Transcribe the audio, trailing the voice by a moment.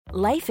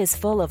Life is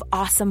full of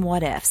awesome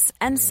what-ifs,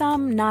 and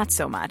some not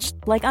so much,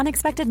 like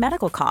unexpected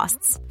medical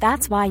costs.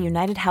 That's why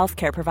United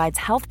Healthcare provides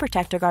Health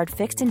Protector Guard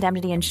fixed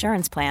indemnity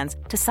insurance plans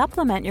to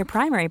supplement your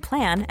primary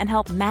plan and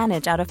help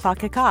manage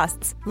out-of-pocket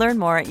costs. Learn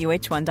more at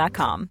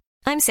uh1.com.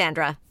 I'm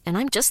Sandra, and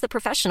I'm just the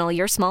professional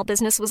your small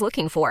business was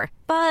looking for.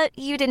 But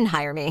you didn't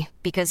hire me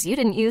because you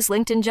didn't use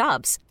LinkedIn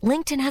Jobs.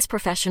 LinkedIn has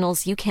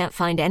professionals you can't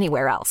find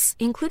anywhere else,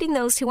 including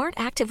those who aren't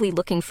actively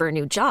looking for a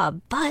new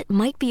job, but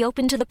might be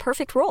open to the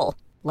perfect role,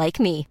 like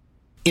me.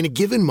 In a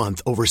given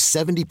month, over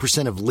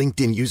 70% of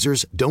LinkedIn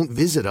users don't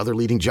visit other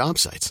leading job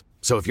sites.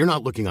 So if you're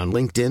not looking on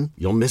LinkedIn,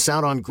 you'll miss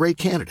out on great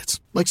candidates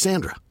like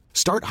Sandra.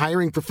 Start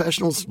hiring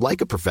professionals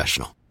like a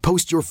professional.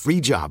 Post your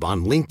free job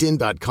on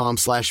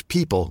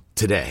linkedin.com/people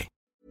today.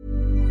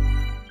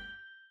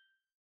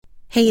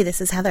 Hey,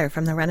 this is Heather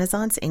from the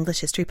Renaissance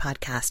English History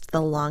Podcast, the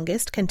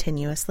longest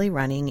continuously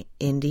running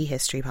indie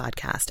history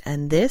podcast,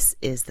 and this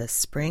is the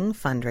Spring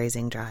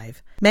Fundraising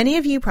Drive. Many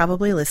of you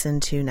probably listen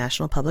to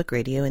National Public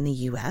Radio in the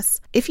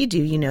U.S. If you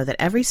do, you know that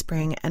every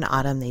spring and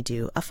autumn they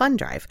do a fund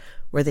drive,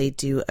 where they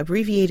do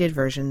abbreviated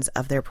versions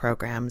of their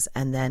programs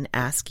and then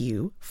ask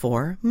you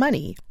for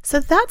money. So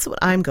that's what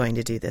I'm going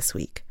to do this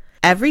week.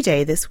 Every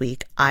day this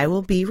week, I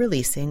will be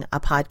releasing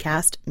a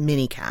podcast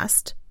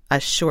minicast, a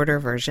shorter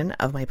version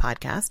of my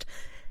podcast,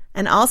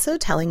 and also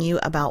telling you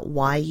about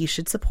why you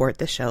should support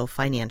the show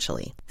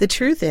financially. The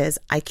truth is,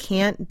 I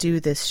can't do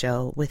this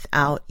show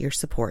without your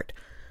support,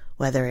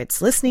 whether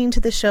it's listening to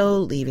the show,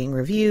 leaving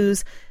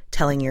reviews,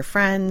 telling your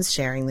friends,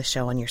 sharing the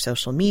show on your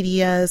social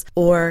medias,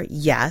 or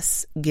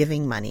yes,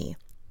 giving money.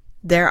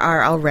 There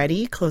are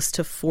already close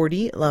to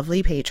 40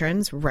 lovely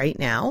patrons right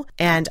now,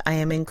 and I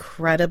am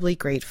incredibly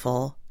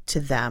grateful to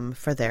them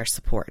for their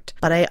support.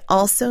 But I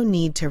also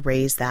need to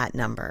raise that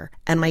number,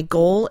 and my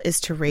goal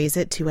is to raise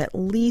it to at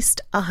least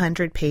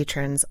 100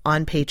 patrons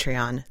on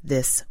Patreon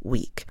this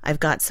week. I've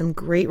got some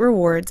great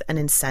rewards and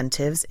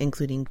incentives,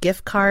 including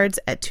gift cards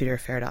at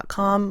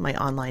tutorfair.com, my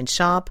online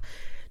shop,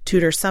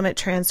 Tutor Summit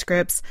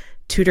transcripts,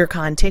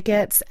 TutorCon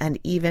tickets, and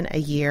even a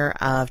year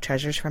of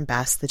Treasures from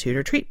Best, the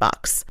Tutor Treat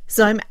Box.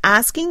 So I'm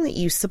asking that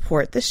you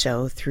support the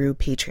show through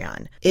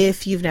Patreon.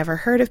 If you've never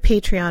heard of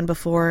Patreon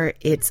before,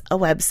 it's a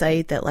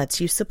website that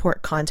lets you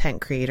support content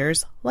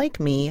creators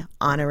like me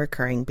on a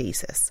recurring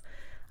basis.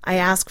 I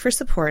ask for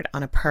support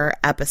on a per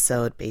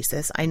episode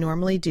basis. I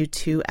normally do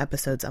 2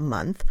 episodes a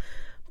month.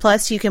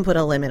 Plus, you can put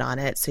a limit on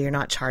it, so you're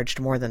not charged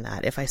more than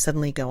that. If I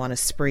suddenly go on a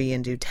spree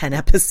and do 10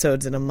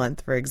 episodes in a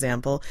month, for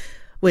example,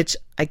 which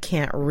I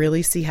can't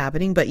really see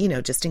happening, but,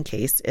 just in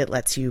case, it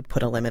lets you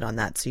put a limit on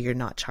that so you're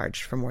not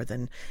charged for more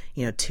than,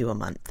 2 a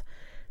month.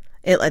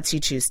 It lets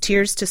you choose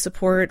tiers to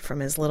support from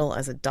as little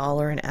as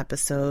 $1 an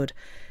episode.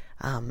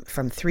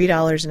 From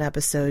 $3 an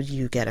episode,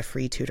 you get a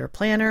free tutor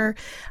planner.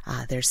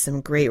 There's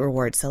some great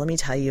rewards. So let me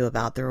tell you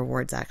about the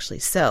rewards actually.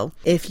 So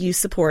if you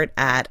support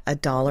at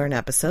 $1 an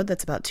episode,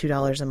 that's about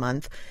 $2 a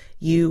month,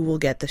 you will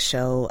get the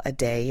show a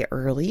day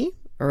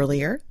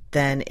earlier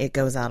than it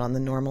goes out on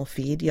the normal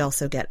feed. You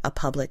also get a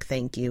public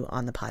thank you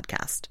on the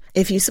podcast.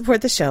 If you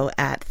support the show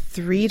at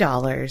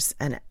 $3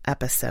 an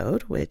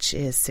episode, which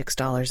is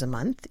 $6 a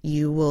month,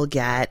 you will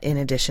get, in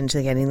addition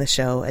to getting the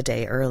show a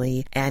day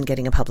early and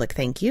getting a public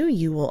thank you,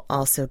 you will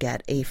also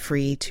get a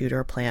free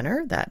tutor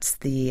planner. That's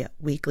the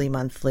weekly,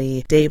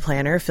 monthly day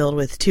planner filled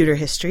with tutor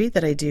history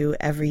that I do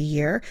every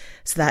year.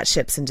 So that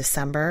ships in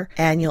December.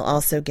 And you'll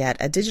also get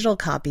a digital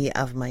copy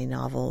of my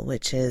novel,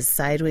 which is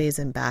Sideways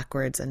and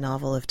Backwards, a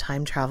novel of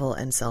time travel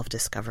and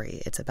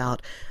self-discovery. It's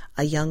about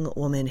a young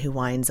woman who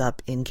winds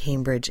up in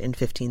Cambridge in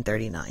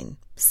 1539.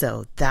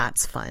 So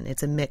that's fun.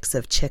 It's a mix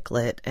of chick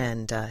lit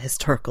and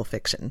historical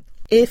fiction.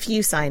 If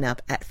you sign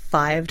up at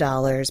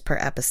 $5 per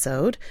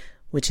episode,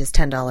 which is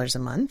 $10 a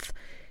month,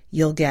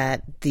 you'll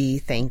get the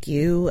thank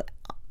you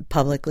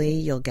publicly.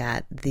 You'll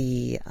get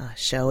the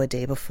show a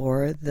day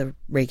before the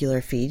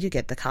regular feed. You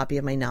get the copy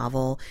of my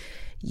novel.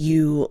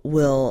 You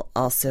will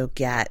also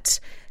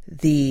get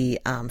the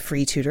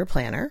free tutor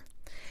planner.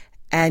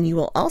 And you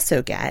will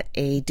also get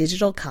a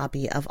digital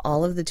copy of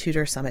all of the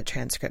Tutor Summit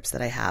transcripts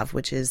that I have,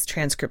 which is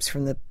transcripts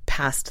from the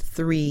past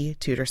 3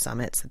 Tutor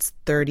Summits. It's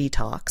 30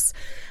 talks.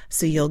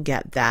 So you'll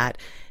get that.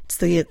 It's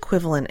the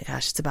equivalent,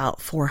 it's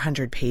about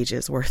 400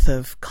 pages worth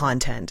of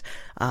content,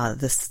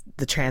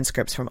 the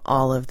transcripts from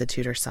all of the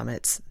Tutor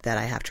Summits that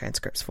I have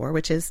transcripts for,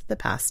 which is the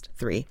past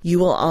 3. You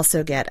will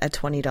also get a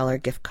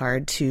 $20 gift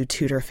card to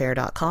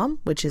tutorfair.com,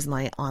 which is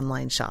my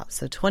online shop.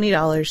 So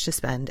 $20 to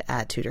spend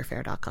at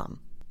tutorfair.com.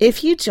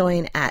 If you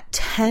join at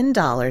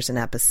 $10 an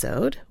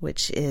episode,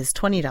 which is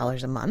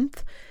 $20 a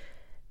month,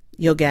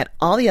 you'll get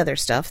all the other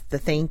stuff, the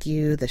thank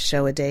you, the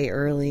show a day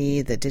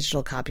early, the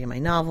digital copy of my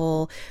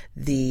novel,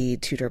 the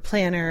tutor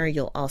planner.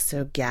 You'll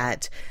also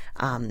get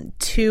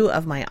 2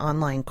 of my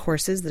online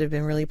courses that have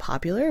been really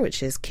popular,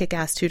 which is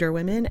Kick-Ass Tutor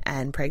Women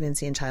and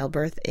Pregnancy and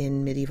Childbirth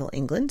in Medieval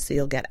England. So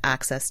you'll get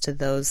access to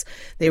those.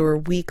 They were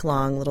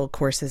week-long little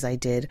courses I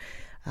did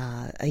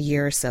a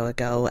year or so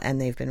ago, and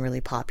they've been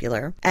really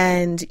popular.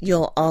 And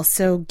you'll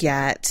also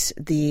get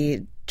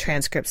the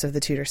transcripts of the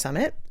Tutor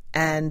Summit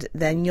And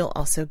then you'll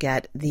also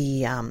get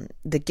the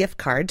gift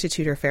card to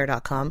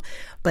tutorfair.com.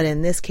 But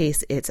in this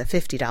case, it's a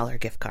 $50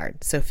 gift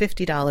card. So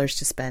 $50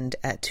 to spend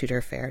at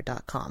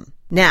tutorfair.com.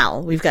 Now,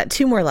 we've got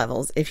 2 more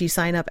levels. If you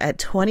sign up at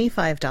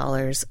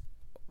 $25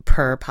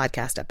 per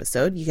podcast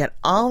episode, you get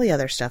all the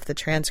other stuff, the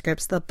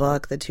transcripts, the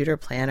book, the tutor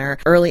planner,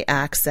 early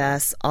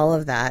access, all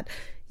of that.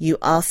 You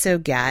also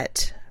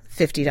get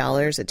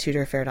 $50 at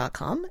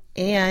tutorfair.com,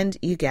 and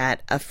you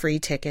get a free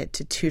ticket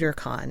to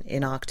TutorCon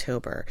in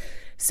October.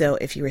 So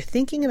if you were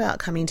thinking about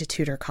coming to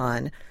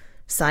TutorCon,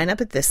 sign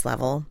up at this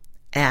level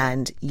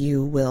and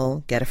you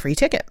will get a free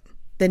ticket.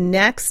 The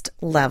next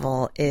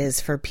level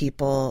is for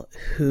people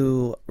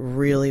who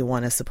really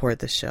want to support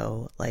the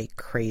show like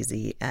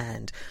crazy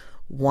and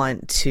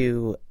want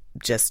to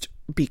just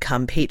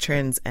become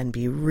patrons and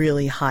be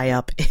really high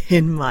up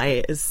in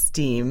my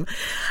esteem.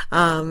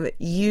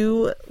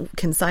 You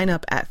can sign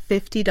up at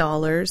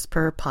 $50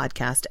 per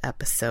podcast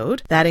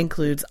episode. That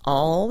includes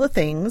all the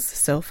things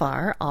so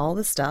far, all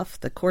the stuff,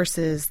 the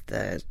courses,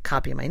 the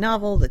copy of my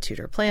novel, the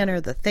tutor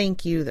planner, the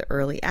thank you, the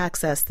early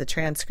access, the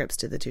transcripts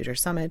to the Tutor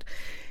Summit.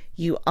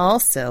 You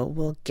also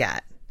will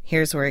get,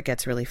 here's where it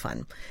gets really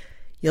fun.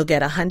 You'll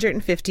get a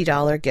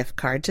 $150 gift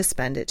card to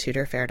spend at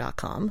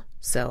tutorfair.com.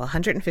 So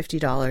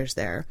 $150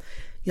 there.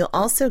 You'll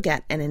also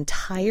get an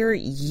entire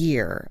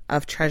year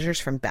of Treasures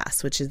from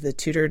Bess, which is the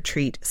Tutor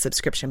Treat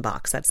subscription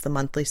box. That's the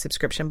monthly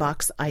subscription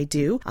box I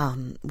do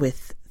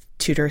with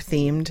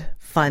tutor-themed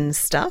fun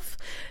stuff.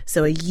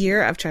 So a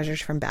year of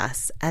Treasures from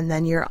Bess. And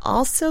then you're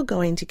also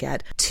going to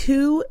get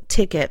 2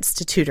 tickets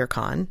to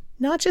TutorCon.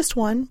 Not just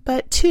 1,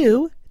 but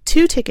 2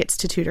 tickets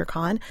to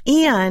TutorCon,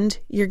 and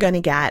you're going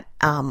to get,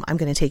 I'm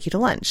going to take you to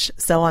lunch.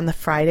 So on the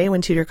Friday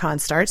when TutorCon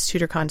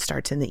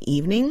starts in the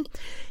evening.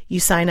 You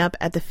sign up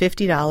at the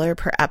 $50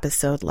 per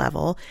episode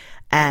level,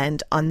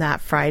 and on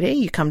that Friday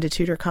you come to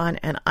TutorCon,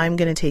 and I'm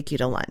going to take you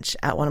to lunch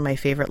at one of my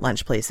favorite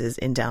lunch places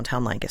in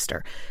downtown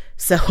Lancaster.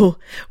 So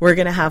we're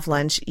going to have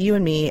lunch, you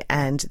and me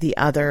and the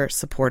other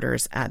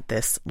supporters at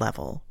this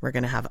level. We're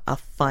going to have a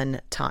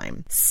fun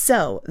time.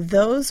 So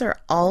those are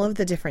all of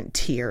the different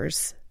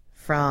tiers,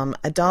 from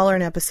 $1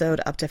 an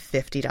episode up to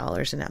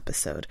 $50 an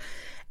episode.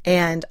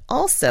 And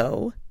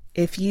also,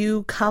 if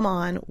you come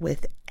on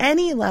with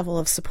any level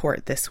of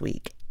support this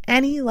week,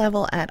 any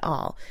level at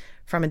all,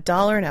 from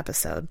 $1 an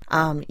episode,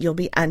 you'll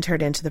be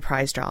entered into the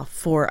prize draw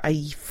for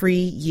a free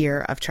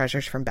year of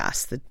Treasures from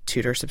Bess, the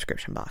tutor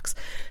subscription box.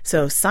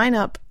 So sign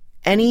up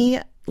any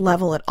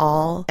level at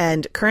all,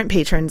 and current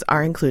patrons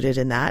are included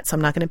in that. So I'm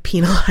not going to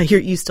penalize you.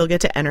 You still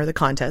get to enter the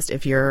contest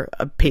if you're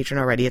a patron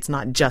already. It's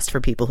not just for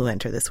people who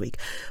enter this week.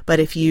 But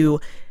if you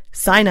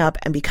sign up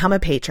and become a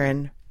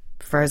patron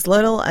for as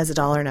little as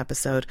 $1 an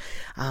episode,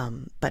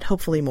 but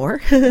hopefully more,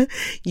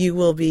 you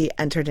will be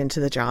entered into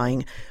the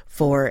drawing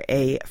for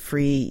a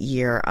free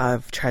year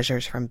of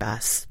Treasures from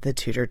Bess, the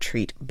Tutor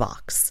Treat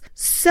box.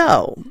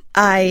 So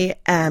I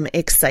am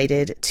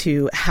excited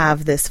to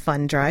have this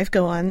fun drive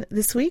go on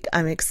this week.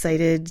 I'm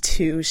excited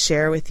to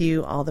share with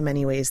you all the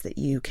many ways that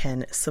you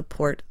can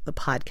support the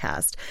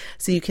podcast.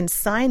 So you can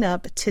sign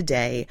up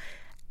today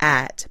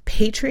at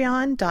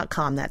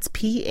patreon.com. That's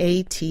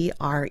Patreon,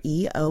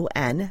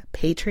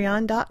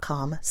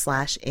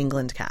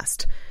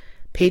 patreon.com/Englandcast.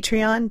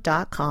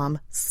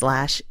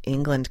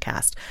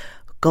 Patreon.com/Englandcast.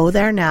 Go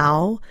there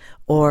now,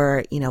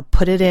 or,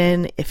 put it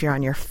in if you're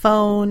on your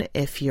phone,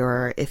 if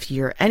you're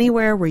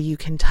anywhere where you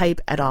can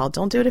type at all.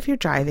 Don't do it if you're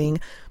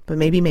driving, but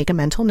maybe make a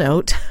mental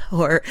note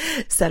or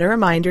set a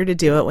reminder to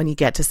do it when you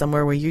get to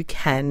somewhere where you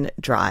can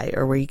drive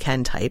or where you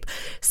can type.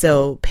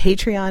 So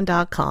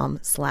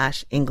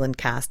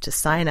patreon.com/Englandcast to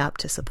sign up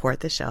to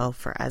support the show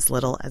for as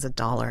little as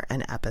 $1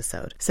 an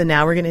episode. So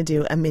now we're going to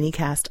do a mini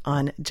cast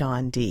on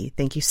John Dee.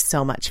 Thank you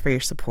so much for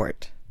your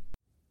support.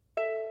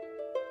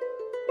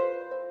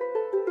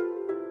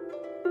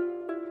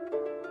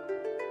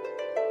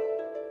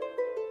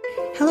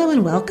 Hello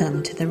and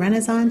welcome to the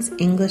Renaissance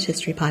English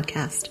History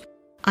Podcast.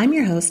 I'm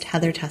your host,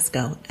 Heather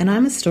Teysko, and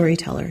I'm a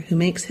storyteller who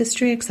makes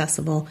history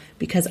accessible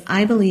because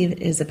I believe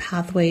it is a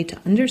pathway to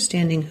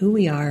understanding who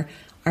we are,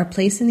 our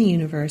place in the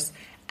universe,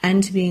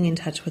 and to being in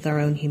touch with our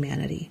own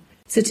humanity.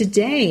 So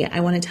today,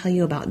 I want to tell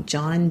you about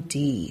John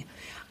Dee.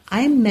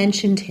 I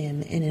mentioned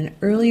him in an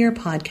earlier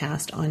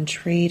podcast on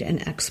trade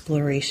and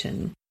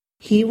exploration.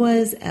 He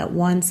was at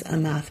once a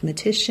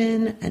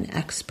mathematician, an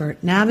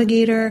expert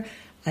navigator,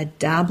 a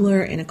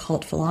dabbler in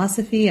occult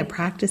philosophy, a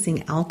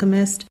practicing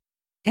alchemist,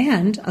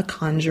 and a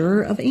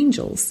conjurer of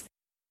angels.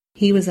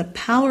 He was a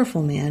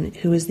powerful man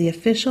who was the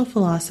official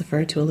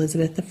philosopher to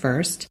Elizabeth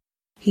I.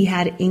 He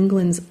had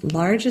England's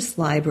largest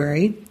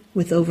library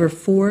with over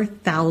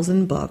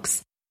 4,000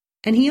 books,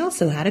 and he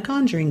also had a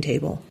conjuring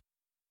table.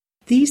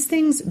 These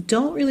things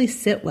don't really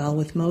sit well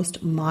with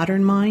most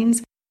modern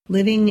minds,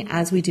 living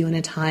as we do in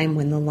a time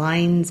when the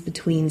lines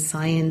between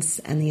science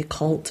and the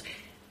occult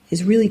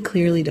is really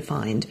clearly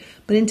defined.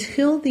 But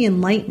until the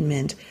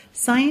Enlightenment,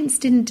 science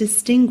didn't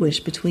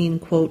distinguish between,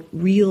 quote,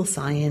 real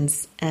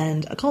science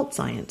and occult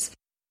science.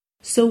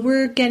 So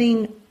we're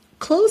getting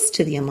close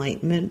to the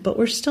Enlightenment, but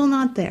we're still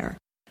not there.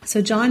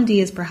 So John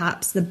Dee is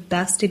perhaps the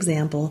best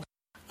example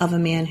of a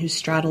man who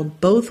straddled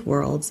both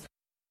worlds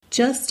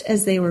just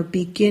as they were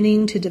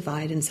beginning to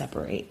divide and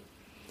separate.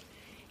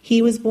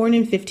 He was born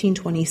in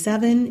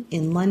 1527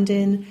 in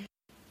London.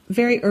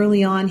 Very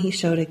early on, he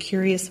showed a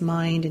curious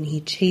mind and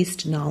he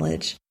chased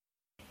knowledge.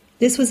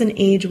 This was an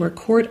age where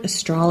court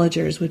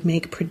astrologers would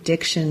make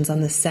predictions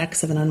on the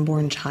sex of an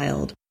unborn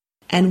child,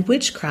 and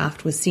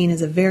witchcraft was seen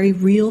as a very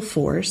real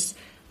force,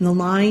 and the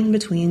line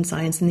between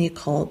science and the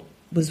occult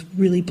was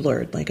really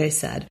blurred, like I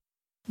said.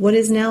 What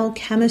is now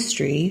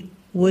chemistry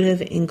would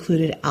have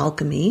included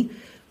alchemy,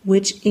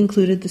 which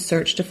included the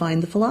search to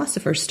find the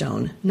Philosopher's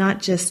Stone,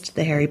 not just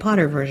the Harry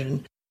Potter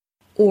version,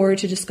 or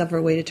to discover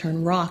a way to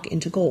turn rock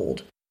into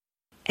gold.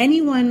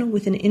 Anyone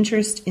with an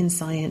interest in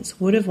science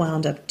would have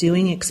wound up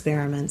doing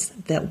experiments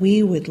that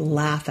we would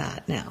laugh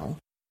at now.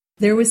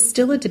 There was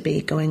still a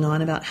debate going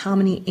on about how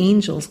many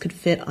angels could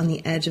fit on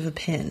the edge of a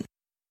pin.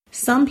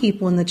 Some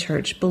people in the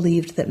church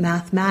believed that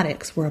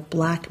mathematics were a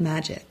black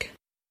magic.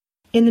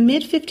 In the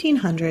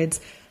mid-1500s,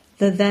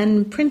 the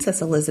then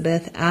Princess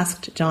Elizabeth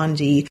asked John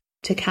Dee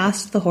to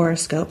cast the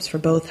horoscopes for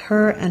both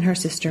her and her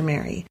sister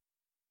Mary.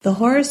 The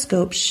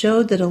horoscopes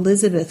showed that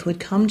Elizabeth would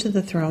come to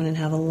the throne and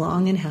have a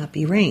long and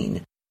happy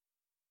reign.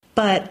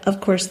 But,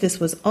 of course,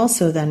 this was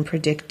also then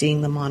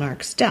predicting the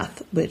monarch's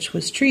death, which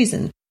was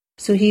treason.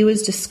 So he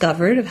was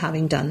discovered of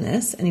having done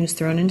this, and he was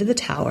thrown into the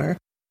Tower,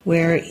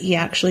 where he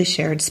actually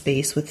shared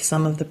space with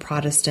some of the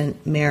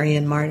Protestant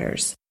Marian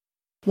martyrs.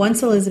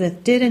 Once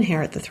Elizabeth did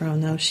inherit the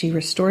throne, though, she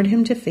restored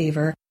him to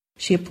favor.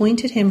 She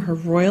appointed him her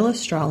royal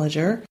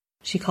astrologer.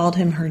 She called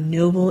him her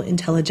noble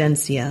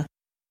intelligentsia,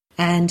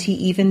 and he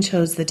even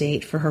chose the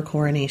date for her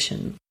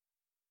coronation.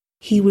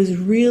 He was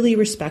really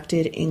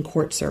respected in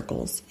court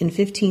circles. In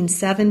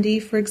 1570,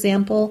 for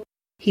example,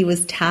 he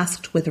was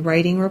tasked with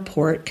writing a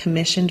report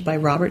commissioned by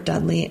Robert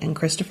Dudley and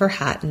Christopher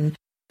Hatton. It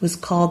was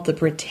called the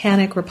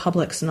Britannic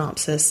Republic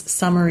Synopsis,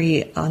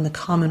 Summary on the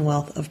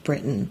Commonwealth of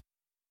Britain.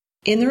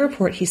 In the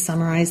report, he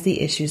summarized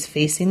the issues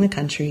facing the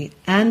country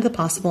and the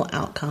possible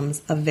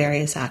outcomes of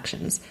various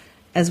actions,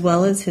 as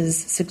well as his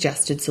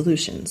suggested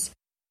solutions.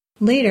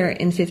 Later,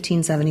 in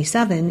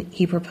 1577,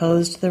 he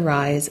proposed the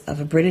rise of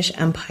a British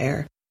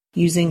Empire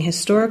using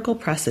historical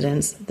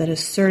precedents that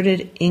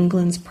asserted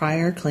England's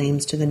prior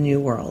claims to the New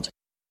World.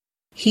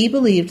 He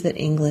believed that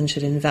England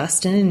should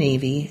invest in a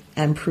navy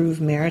and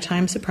prove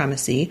maritime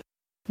supremacy,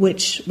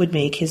 which would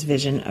make his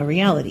vision a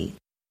reality.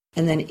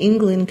 And then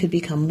England could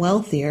become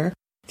wealthier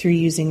through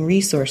using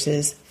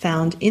resources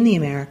found in the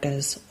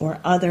Americas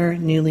or other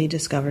newly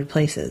discovered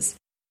places.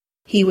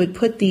 He would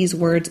put these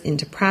words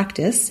into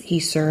practice. He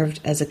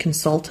served as a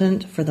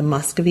consultant for the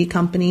Muscovy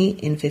Company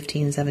in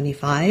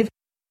 1575.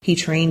 He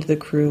trained the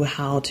crew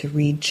how to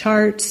read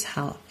charts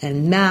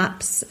and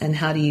maps and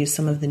how to use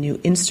some of the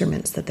new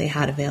instruments that they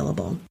had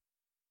available.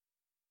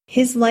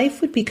 His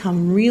life would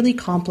become really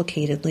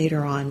complicated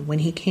later on when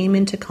he came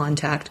into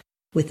contact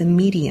with a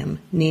medium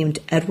named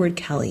Edward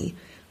Kelly,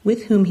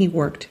 with whom he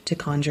worked to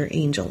conjure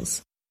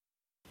angels.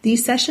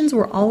 These sessions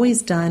were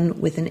always done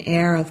with an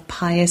air of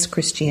pious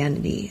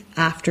Christianity,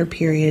 after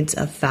periods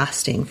of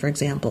fasting, for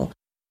example,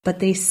 but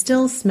they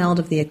still smelled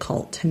of the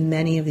occult to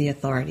many of the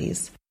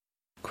authorities.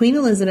 Queen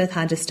Elizabeth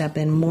had to step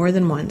in more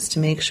than once to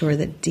make sure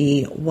that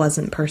Dee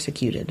wasn't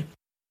persecuted.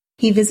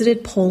 He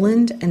visited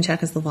Poland and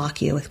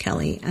Czechoslovakia with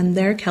Kelly, and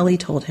there Kelly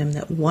told him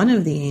that one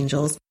of the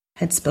angels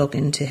had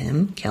spoken to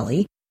him,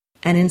 Kelly,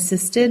 and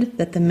insisted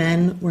that the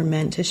men were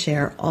meant to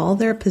share all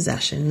their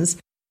possessions,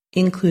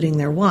 including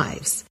their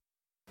wives.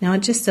 Now,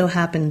 it just so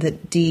happened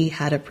that Dee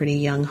had a pretty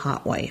young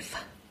hot wife,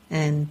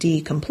 and Dee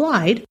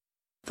complied.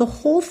 The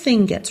whole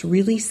thing gets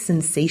really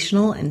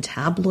sensational and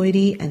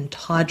tabloidy and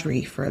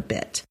tawdry for a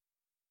bit.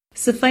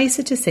 Suffice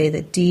it to say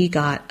that Dee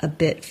got a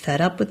bit fed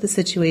up with the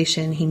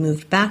situation. He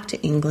moved back to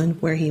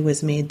England, where he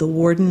was made the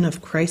warden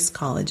of Christ's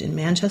College in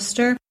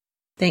Manchester,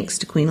 thanks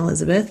to Queen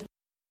Elizabeth,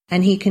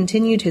 and he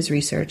continued his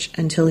research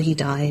until he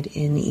died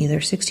in either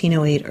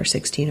 1608 or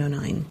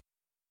 1609.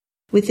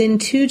 Within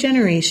 2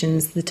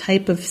 generations, the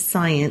type of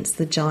science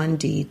that John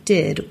Dee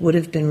did would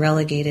have been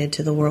relegated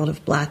to the world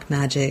of black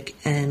magic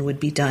and would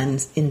be done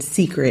in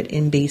secret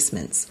in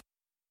basements.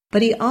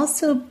 But he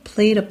also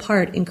played a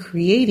part in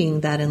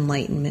creating that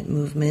Enlightenment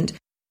movement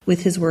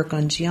with his work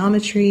on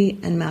geometry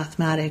and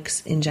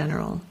mathematics in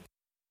general.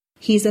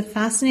 He's a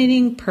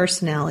fascinating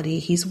personality.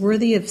 He's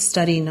worthy of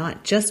study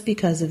not just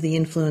because of the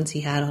influence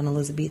he had on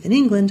Elizabethan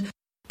England,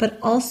 but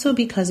also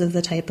because of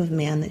the type of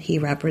man that he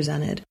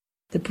represented,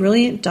 the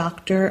brilliant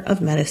doctor of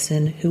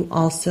medicine who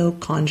also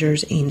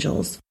conjures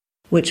angels,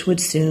 which would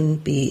soon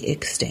be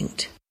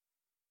extinct.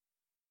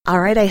 All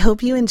right, I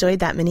hope you enjoyed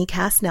that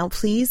mini-cast. Now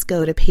please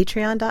go to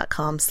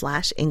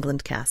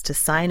patreon.com/EnglandCast to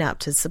sign up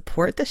to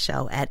support the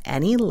show at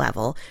any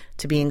level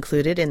to be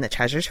included in the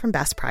Treasures from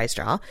Best prize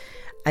draw.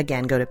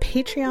 Again, go to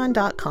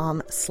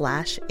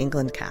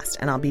patreon.com/EnglandCast,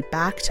 and I'll be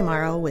back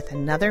tomorrow with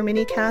another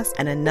mini cast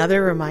and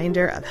another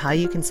reminder of how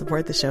you can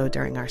support the show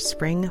during our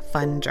spring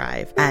fun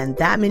drive. And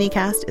that mini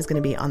cast is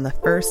going to be on the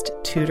first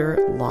Tudor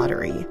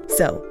lottery.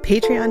 So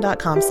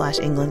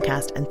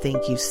patreon.com/EnglandCast, and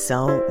thank you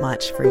so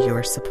much for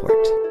your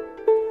support.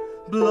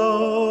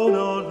 Blow,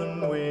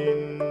 northern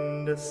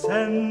wind,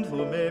 send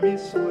who may be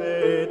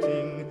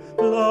sweating.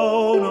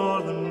 Blow,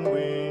 northern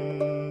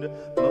wind,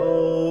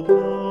 blow,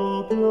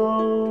 blow,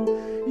 blow.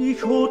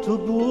 Ich hote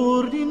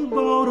boord in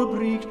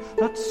Bauerbricht,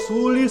 dat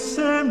soll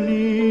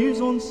semlis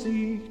on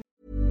sea.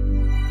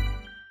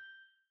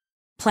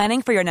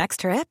 Planning for your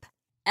next trip?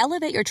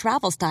 Elevate your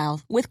travel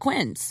style with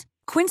Quince.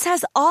 Quince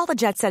has all the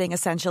jet-setting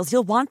essentials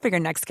you'll want for your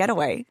next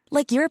getaway,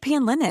 like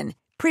European linen,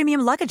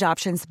 premium luggage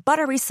options,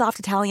 buttery soft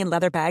Italian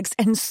leather bags,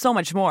 and so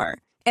much more.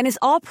 And is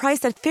all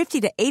priced at 50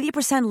 to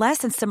 80% less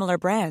than similar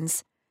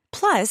brands.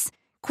 Plus,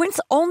 Quince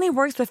only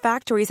works with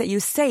factories that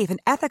use safe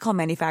and ethical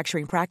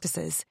manufacturing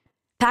practices.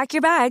 Pack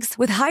your bags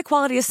with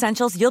high-quality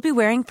essentials you'll be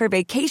wearing for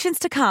vacations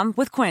to come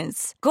with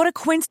Quince. Go to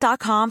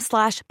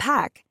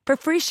quince.com/pack for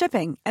free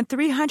shipping and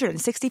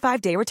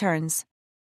 365-day returns.